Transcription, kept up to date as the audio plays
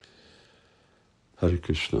Hare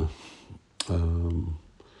Krishna. Um,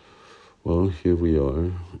 well, here we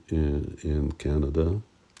are in Canada,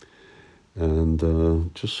 and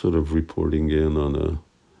just sort of reporting in on a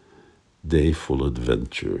day full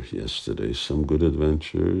adventure yesterday. Some good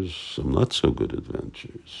adventures, some not so good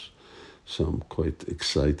adventures, some quite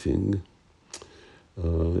exciting.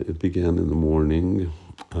 It began in the morning.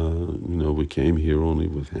 We came here only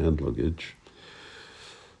with hand luggage.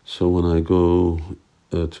 So when I go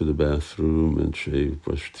to the bathroom and shave,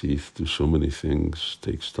 brush teeth, do so many things,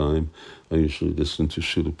 takes time. I usually listen to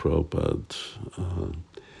Srila Prabhupada.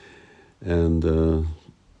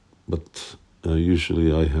 But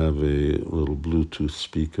usually I have a little Bluetooth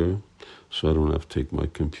speaker, so I don't have to take my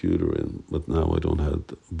computer in. But now I don't have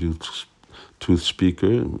the Bluetooth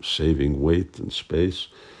speaker, saving weight and space,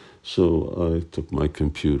 so I took my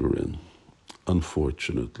computer in.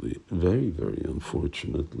 Unfortunately, very, very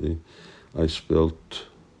unfortunately, I spilt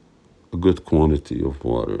a good quantity of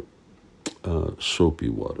water, soapy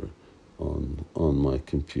water, on my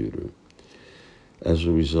computer, as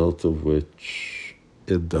a result of which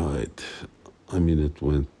it died. I mean, it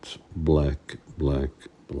went black, black,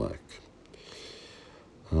 black.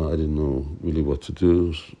 I didn't know really what to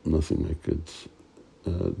do, nothing I could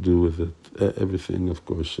do with it. Everything, of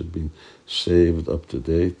course, had been saved up to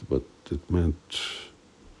date, but it meant,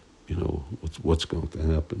 what's going to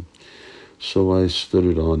happen. So I stood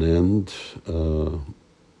it on end,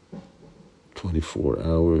 24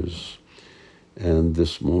 hours, and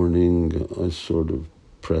this morning I sort of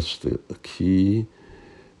pressed a key,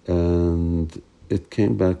 and it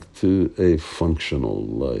came back to a functional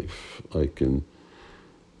life. I can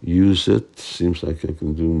use it. Seems like I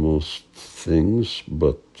can do most things,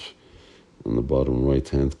 but on the bottom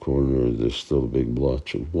right-hand corner, there's still a big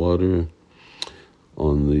blotch of water.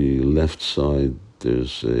 On the left side,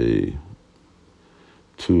 there's a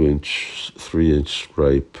 2-inch, 3-inch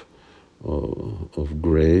stripe of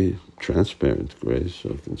gray, transparent gray,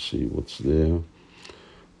 so I can see what's there.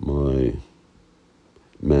 My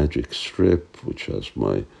magic strip, which has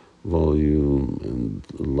my volume and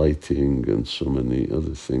lighting and so many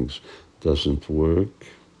other things, doesn't work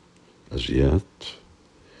as yet.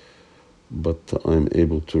 But I'm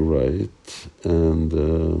able to write, and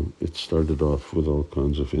it started off with all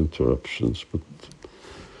kinds of interruptions, but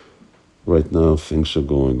right now things are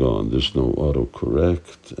going on. There's no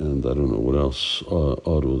autocorrect, and I don't know what else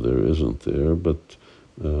auto there isn't there, but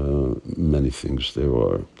many things there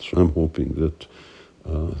are. So I'm hoping that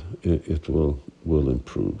it will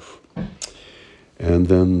improve. And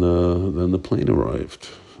then the plane arrived.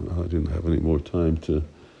 I didn't have any more time to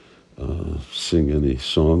sing any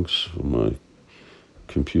songs for my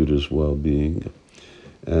computer's well-being.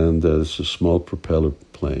 And it's a small propeller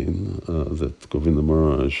plane that Govinda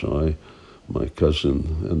Maharaj, my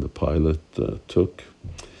cousin, and the pilot took.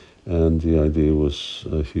 And the idea was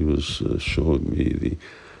he was showing me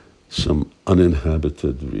some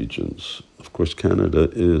uninhabited regions. Of course, Canada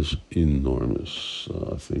is enormous.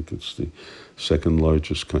 I think it's the second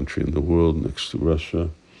largest country in the world next to Russia.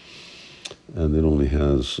 And it only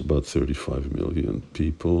has about 35 million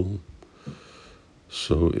people.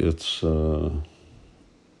 So it's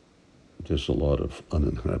there's a lot of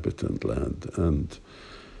uninhabited land.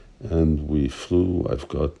 And we flew. I've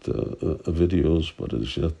got videos, but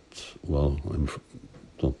as yet, well, I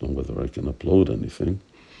don't know whether I can upload anything.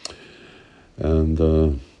 And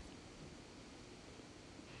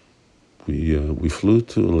we flew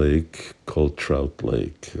to a lake called Trout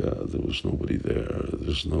Lake. There was nobody there.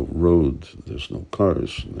 There's no road. There's no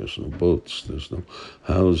cars. There's no boats. There's no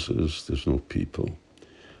houses. There's no people.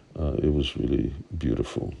 It was really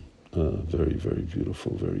beautiful. Very, very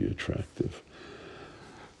beautiful. Very attractive.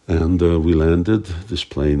 And we landed. This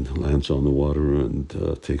plane lands on the water and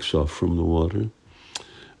takes off from the water.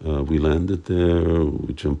 We landed there.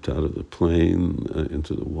 We jumped out of the plane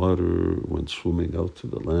into the water, went swimming out to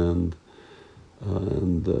the land.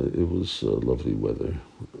 And it was lovely weather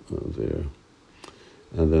there.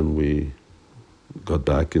 And then we got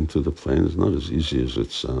back into the plane. It's not as easy as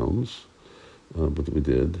it sounds, but we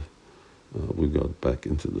did. We got back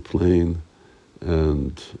into the plane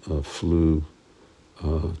and flew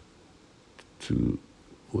to,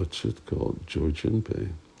 what's it called? Georgian Bay.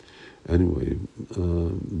 Anyway,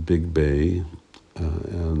 big bay,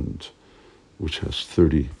 and which has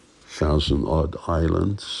 30,000 odd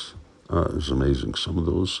islands. It was amazing. Some of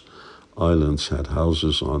those islands had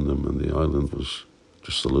houses on them, and the island was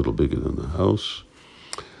just a little bigger than the house.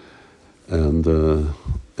 And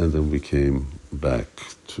then we came back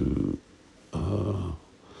to, and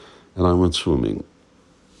I went swimming.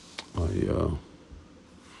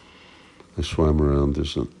 I swam around.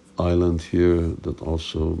 There's an island here that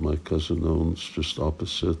also my cousin owns just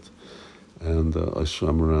opposite. And I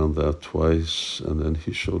swam around that twice, and then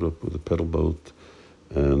he showed up with a pedal boat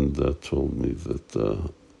and told me that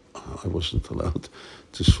I wasn't allowed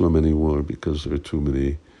to swim anymore because there are too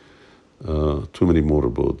many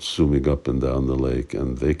motorboats zooming up and down the lake,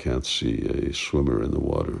 and they can't see a swimmer in the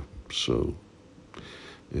water. So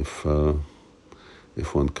if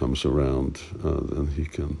one comes around, then he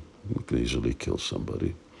can easily kill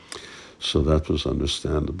somebody. So that was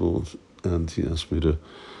understandable, and he asked me to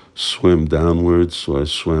swim downwards. So I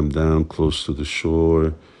swam down close to the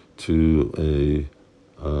shore to a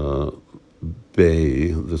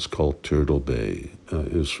bay that's called Turtle Bay.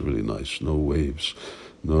 It's really nice. No waves,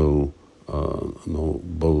 no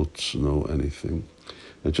boats, no anything.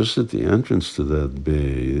 And just at the entrance to that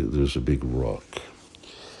bay, there's a big rock.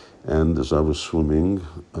 And as I was swimming,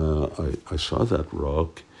 I saw that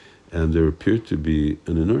rock, and there appeared to be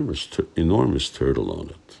an enormous turtle on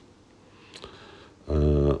it.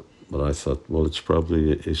 But I thought, well, it's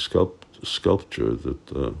probably a sculpture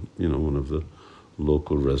that, one of the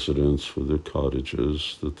local residents for their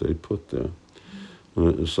cottages that they put there.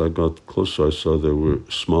 As I got closer, I saw there were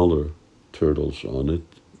smaller turtles on it.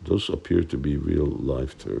 Those appear to be real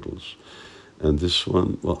live turtles. And this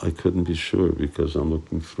one, well, I couldn't be sure because I'm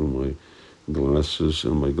looking through my glasses,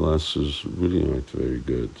 and my glasses really aren't very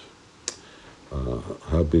good.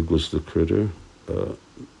 How big was the critter?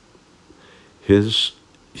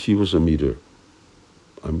 He was a meter.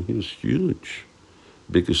 I mean, he was huge.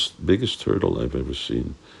 Biggest turtle I've ever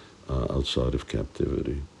seen outside of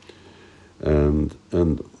captivity. And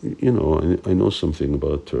I know something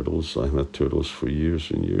about turtles. I had turtles for years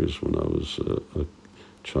and years when I was a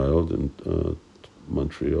child in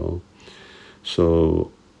Montreal.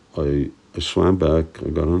 So I swam back, I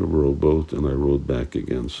got on a rowboat, and I rowed back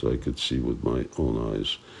again so I could see with my own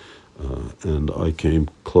eyes. And I came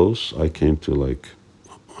close. I came to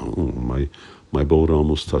my boat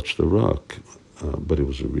almost touched the rock, but it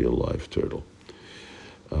was a real live turtle.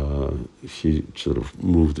 He sort of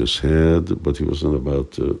moved his head, but he wasn't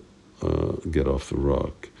about to get off the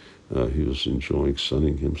rock. He was enjoying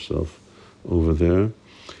sunning himself over there.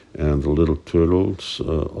 And the little turtles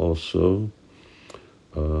also.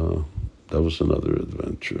 That was another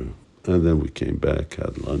adventure. And then we came back,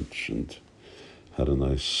 had lunch, and had a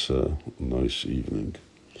nice evening.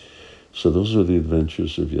 So those are the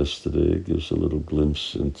adventures of yesterday. It gives a little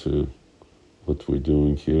glimpse into what we're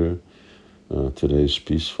doing here. Today's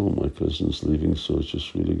peaceful. My cousin's leaving, so it's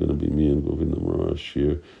just really going to be me and Govinda Maharaj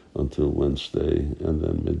here until Wednesday. And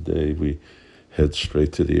then midday, we head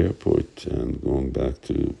straight to the airport and going back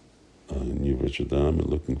to New Vajradam and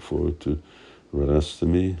looking forward to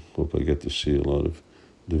Radhastami. Hope I get to see a lot of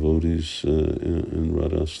devotees in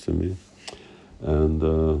Radhastami. And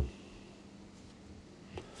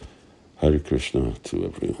Hare Krishna to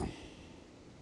everyone.